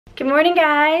Good morning,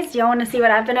 guys. Y'all want to see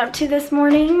what I've been up to this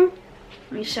morning?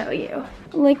 Let me show you.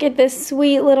 Look at this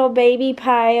sweet little baby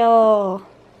pile.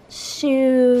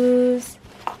 Shoes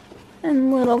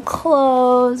and little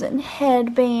clothes and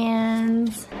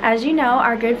headbands. As you know,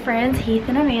 our good friends Heath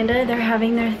and Amanda, they're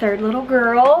having their third little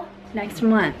girl next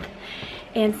month.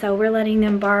 And so we're letting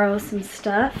them borrow some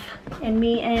stuff. And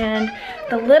me and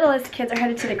the littlest kids are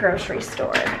headed to the grocery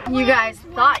store. You guys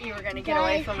thought you were gonna get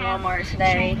away from Walmart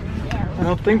today. I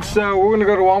don't think so. We're gonna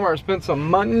go to Walmart and spend some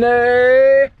money.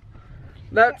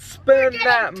 Let's spend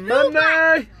that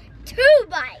money. Two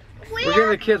bikes. We're getting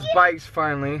the kids bikes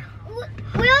finally.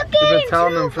 We've been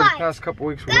telling them for the past couple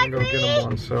weeks we're gonna go get them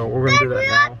one, so we're gonna do that now. We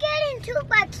are getting two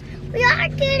bikes.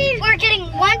 We're getting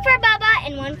one for Bubba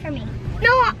and one for me.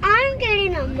 No, I'm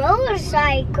getting a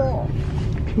motorcycle.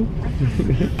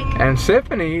 And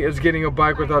Symphony is getting a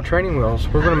bike without training wheels.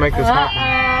 We're gonna make this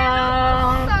happen.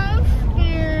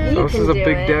 So this is a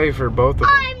big day for both of them.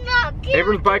 I'm not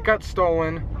Abram's bike got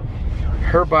stolen.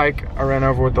 Her bike I ran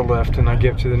over with the lift and I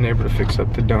gave to the neighbor to fix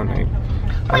up to donate.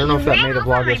 I don't know if that made a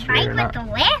vlog yesterday or not.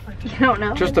 I don't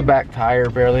know. Just the back tire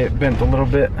barely, it bent a little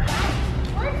bit.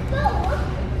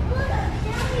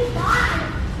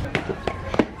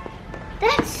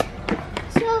 That's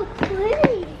so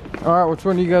pretty. Alright, which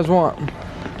one do you guys want?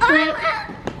 Wait.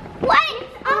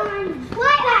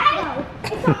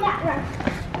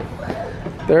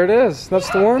 There it is. That's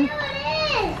the one?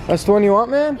 That's the one you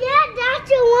want, man? Yeah, that's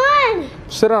the one.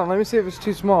 Sit down, let me see if it's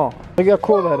too small. Look how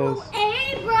cool that is.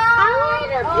 Hey, bro. I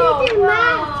want a pigeon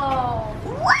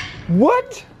mask.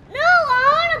 What? No,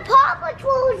 I want a Paw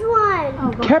Patrol's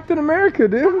one. Captain America,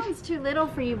 dude. That one's too little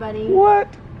for you, buddy. What?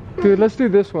 Dude, let's do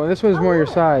this one. This one's more your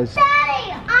size.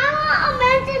 Daddy, I want a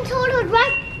Men's and Turtles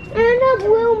right and a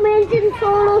blue Men's and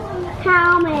Turtles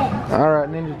helmet. Alright,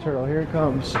 Ninja Turtle, here it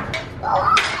comes.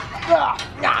 Oh!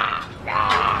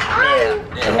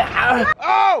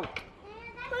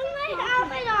 Put my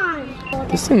helmet on.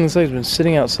 This thing looks like it's been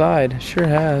sitting outside. It sure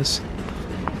has.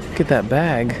 Look at that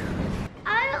bag.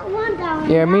 I don't want that one.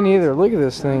 Yeah, me neither. Look at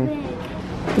this thing.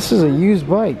 This is a used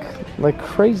bike. Like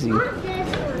crazy.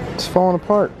 It's falling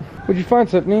apart. What'd you find,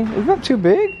 Symphony? Isn't that too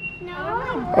big?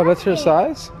 No. Oh, that's her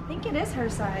size? I think it is her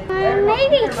size.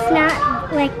 Maybe it's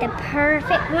not like the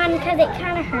perfect one because it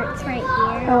kind of hurts right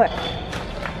here. Oh,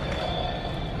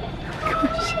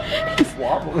 It's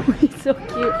wobbling. he's so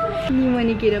cute. You want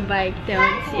to get a bike,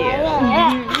 don't you?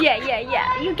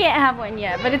 Yeah. You can't have one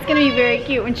yet, but it's going to be very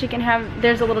cute when she can have,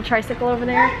 there's a little tricycle over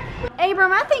there.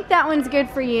 Abram, I think that one's good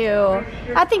for you.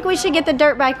 I think we should get the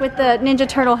dirt bike with the Ninja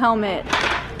Turtle helmet.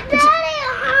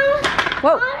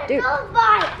 Whoa, dude.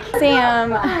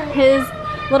 Sam, his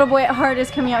little boy at heart is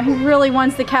coming out. He really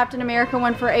wants the Captain America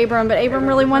one for Abram, but Abram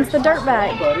really wants the dirt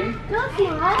bike. Buddy, No,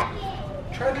 not.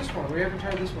 try this one. We haven't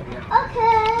tried this one yet.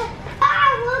 Okay.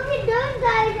 Look at those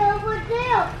guys over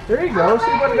there. There you go. See,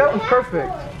 buddy, that one's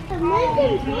perfect.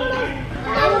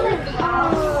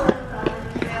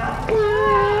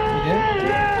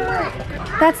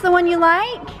 That's the one you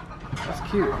like? That's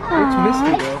cute. It's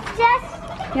misty though.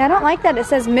 Just Yeah, I don't like that. It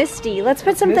says Misty. Let's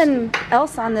put something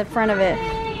else on the front of it.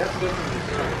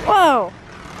 Whoa.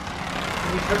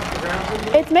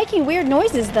 It's making weird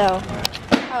noises though.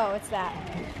 Oh, it's that.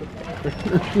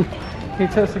 Can you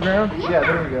test the ground? Yeah,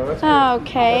 there we go. That's good.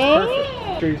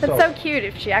 Okay. That's so cute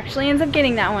if she actually ends up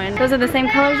getting that one. Those are the same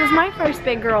colors as my first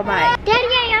big girl bike. Daddy,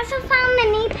 I also found the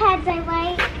knee pads I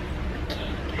like.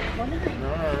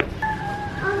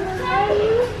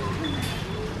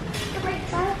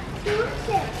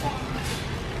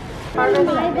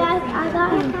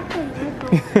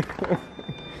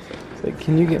 It's like,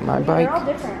 can you get my bike? They're all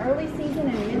different. Early season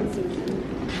and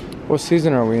mid-season. What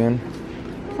season are we in?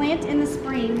 Plant in the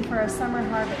spring for a summer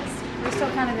harvest. We're still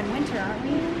kind of in winter, aren't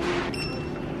we?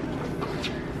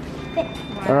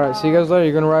 Wow. Alright, see you guys later.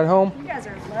 You gonna ride home? You guys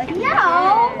are lucky.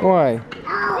 No. Why? We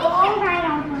can ride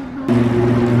on home.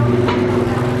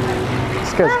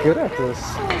 This guy's good at this.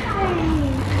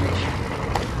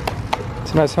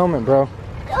 It's a nice helmet, bro.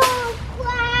 Oh,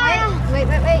 wow. Wait.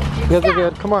 You guys are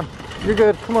good. Come on. You're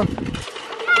good. Come on.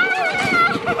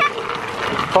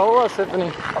 Follow us,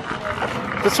 Symphony.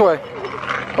 This way.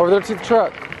 Over there to the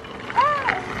truck.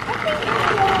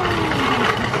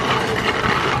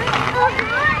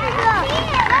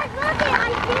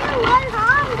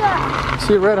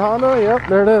 See a red Honda? Yep,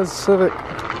 there it is. Civic.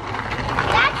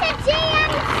 That's a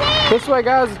GMC. This way,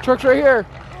 guys. The truck's right here.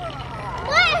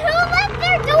 Wait, who left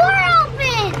their door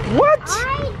open? What? I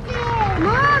did.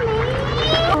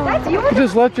 Mommy. That's You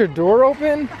just left your door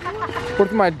open?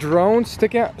 With my drone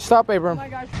sticking out? Stop, Abram. Oh my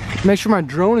gosh. Make sure my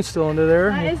drone is still under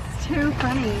there. That is too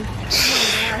funny.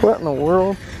 What in the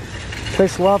world?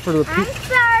 Thanks a lot for the I'm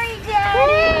sorry,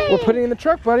 Daddy. We're putting it in the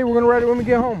truck, buddy. We're gonna ride it when we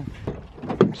get home.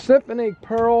 Symphony,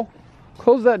 Pearl,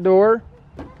 close that door.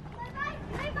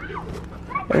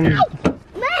 And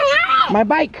my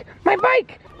bike! My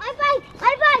bike! My bike!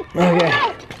 My bike!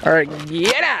 Okay. All right,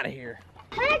 get out of here.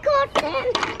 Can I call Sam?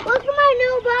 Look at my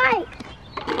new bike.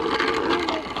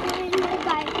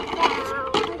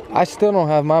 I still don't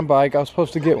have my bike. I was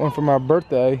supposed to get one for my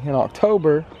birthday in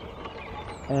October,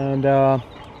 and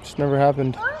just never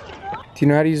happened. Do you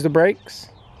know how to use the brakes?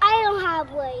 I don't have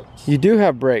brakes. You do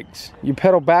have brakes. You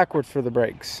pedal backwards for the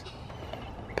brakes.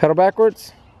 Pedal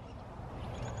backwards?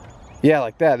 Yeah,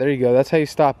 like that. There you go. That's how you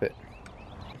stop it.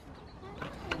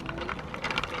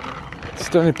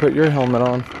 Still need to put your helmet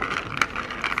on.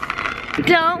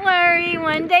 Don't worry,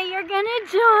 one day you're gonna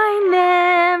join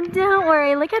them. Don't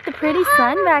worry, look at the pretty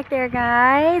sun back there,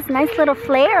 guys. Nice little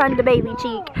flare on the baby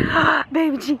cheek.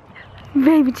 Baby cheek,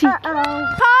 baby cheek.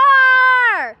 Uh-oh.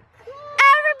 Car!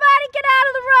 Everybody get out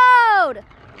of the road!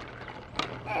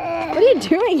 What are you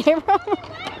doing, Abram?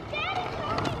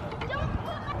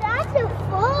 That's a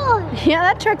Ford. Yeah,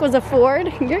 that truck was a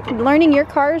Ford. You're learning your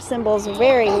car symbols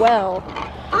very well.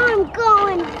 I'm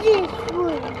going this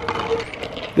way.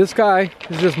 This guy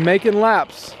is just making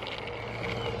laps.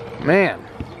 Man,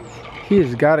 he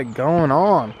has got it going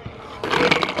on.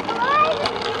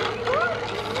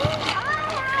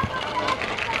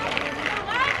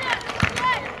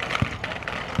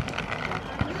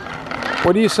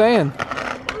 What are you saying?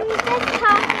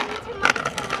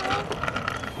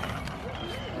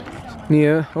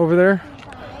 Nia over there,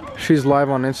 she's live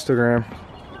on Instagram.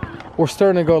 We're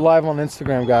starting to go live on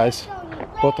Instagram, guys,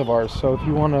 both of ours. So if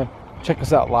you want to check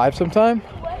us out live sometime,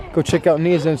 go check out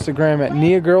Nia's Instagram at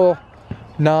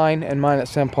NiaGirl9 and mine at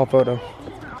Sam Paul Photo.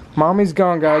 Mommy's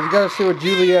gone, guys. You gotta see what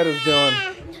Juliet is doing.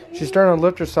 She's starting to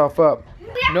lift herself up.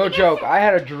 No joke, I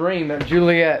had a dream that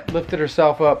Juliet lifted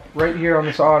herself up right here on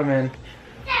this ottoman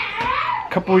a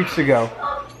couple weeks ago.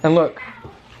 And look,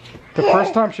 the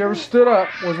first time she ever stood up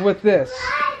was with this.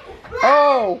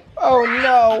 Oh, oh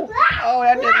no. Oh,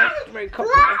 that didn't look very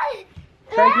comfortable.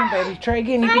 Try again, baby. Try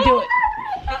again. You can do it.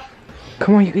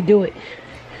 Come on, you can do it.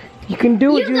 You can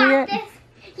do it, Juliet. You got this.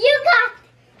 You got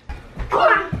this. Come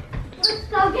on. Let's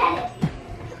go get it.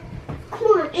 Come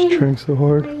on. She's trying so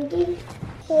hard.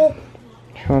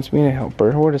 She wants me to help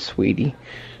her. What a sweetie.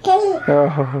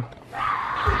 Oh,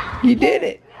 you did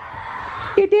it.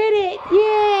 You did it.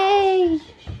 Yay.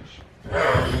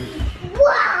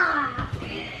 Wow.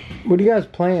 What are you guys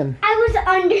playing? I was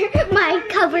under my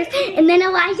covers, and then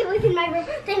Elijah was in my room.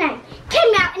 Then I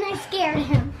came out and I scared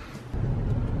him.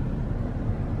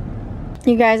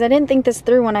 You guys, I didn't think this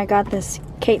through when I got this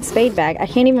Kate Spade bag. I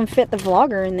can't even fit the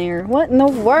vlogger in there. What in the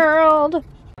world?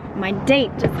 My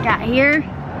date just got here.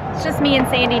 It's just me and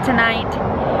Sandy tonight.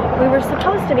 We were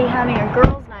supposed to be having a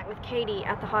girls' night with Katie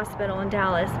at the hospital in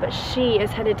Dallas, but she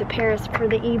is headed to Paris for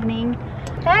the evening.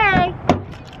 Hey!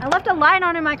 I left a light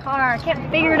on in my car. I can't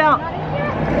figure it out.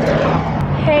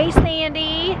 Hey,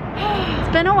 Sandy. It's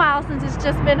been a while since it's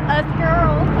just been us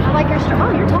girls. I like your shirt.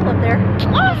 Oh, you're tall up there. Just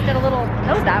got a little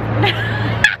nose dive.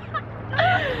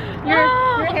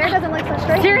 your hair doesn't look so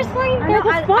straight. Seriously?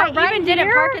 I even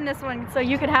didn't park in this one so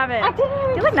you could have it.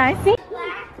 You look nice.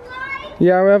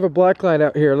 Yeah, we have a black light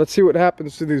out here. Let's see what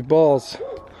happens to these balls.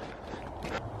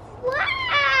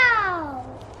 Wow!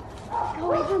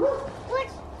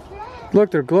 What's that?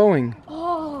 Look, they're glowing.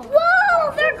 Oh.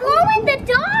 Whoa! They're glowing in the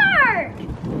dark!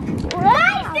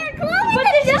 Guys, they're glowing But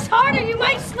this is harder, you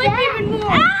might slip even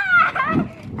more.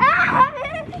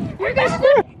 You're gonna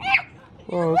slip.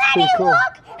 Oh, that's pretty cool.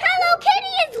 Look! Hello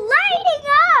Kitty is lighting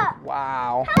up!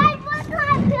 Wow. I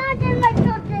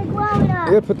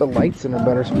We gotta put the lights in a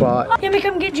better spot. Let me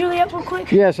come get Juliet real quick.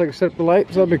 Yeah, so I can set up the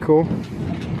lights. That'd be cool.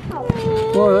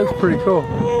 Whoa, that looks pretty cool.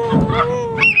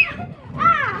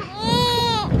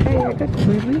 Hey, that's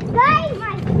crazy.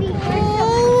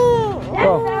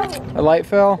 Oh, a light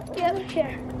fell?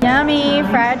 Yummy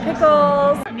fried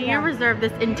pickles. Nia reserved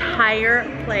this entire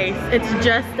place. It's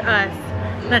just us.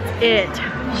 That's it.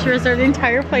 She reserved the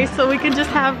entire place so we could just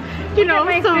have, you know,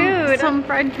 some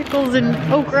fried pickles and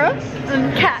okra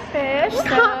and catfish. So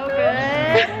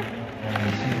good.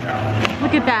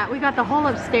 Look at that. We got the whole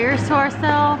upstairs to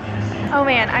ourselves. Oh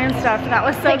man, I am stuffed. That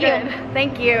was so good.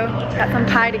 Thank you. Got some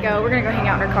pie to go. We're gonna go hang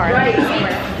out in our car. Oh,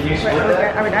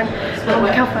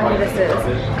 look how funny this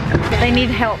is. They need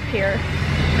help here.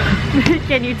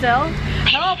 Can you tell?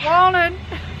 Help wanted.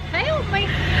 Help me.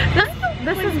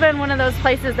 This has been one of those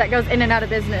places that goes in and out of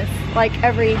business, like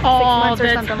every 6 months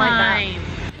or something like that.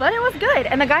 but it was good.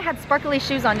 And the guy had sparkly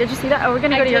shoes on. Did you see that? Oh, we're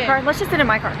gonna go to your car. Let's just sit in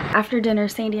my car. After dinner,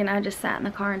 Sandy and I just sat in the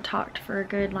car and talked for a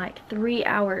good like 3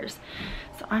 hours.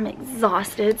 So I'm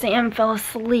exhausted. Sam fell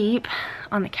asleep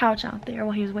on the couch out there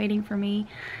while he was waiting for me.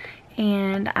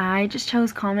 And I just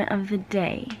chose comment of the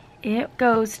day. It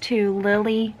goes to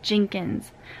Lily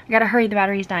Jenkins. I gotta hurry, the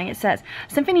battery's dying. It says,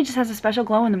 Symphony just has a special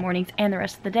glow in the mornings and the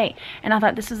rest of the day. And I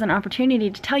thought this was an opportunity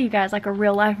to tell you guys like a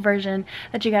real life version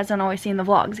that you guys don't always see in the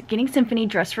vlogs. Getting Symphony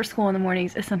dressed for school in the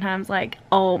mornings is sometimes like,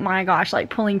 oh my gosh, like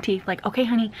pulling teeth. Like, okay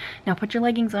honey, now put your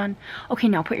leggings on. Okay,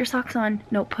 now put your socks on.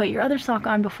 No, put your other sock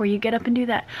on before you get up and do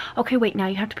that. Okay, wait, now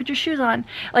you have to put your shoes on.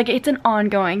 Like, it's an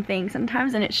ongoing thing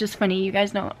sometimes, and it's just funny. You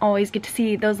guys don't always get to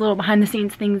see those little behind the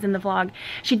scenes things in the vlog.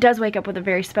 She does wake up with a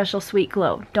very special sweet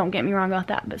glow. Don't get me wrong about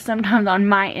that. But sometimes on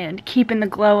my end, keeping the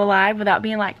glow alive without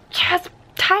being like, just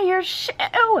tie your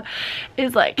shoe,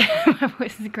 is like, my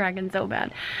voice is cracking so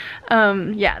bad.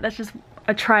 Yeah, that's just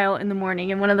a trial in the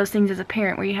morning, and one of those things as a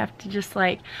parent where you have to just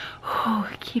like, oh,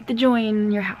 keep the joy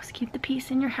in your house, keep the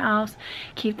peace in your house,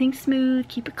 keep things smooth,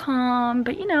 keep it calm.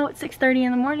 But you know, it's 6:30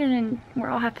 in the morning and we're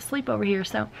all half asleep over here.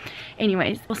 So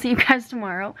anyways, we'll see you guys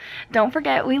tomorrow. Don't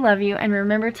forget, we love you, and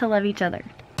remember to love each other.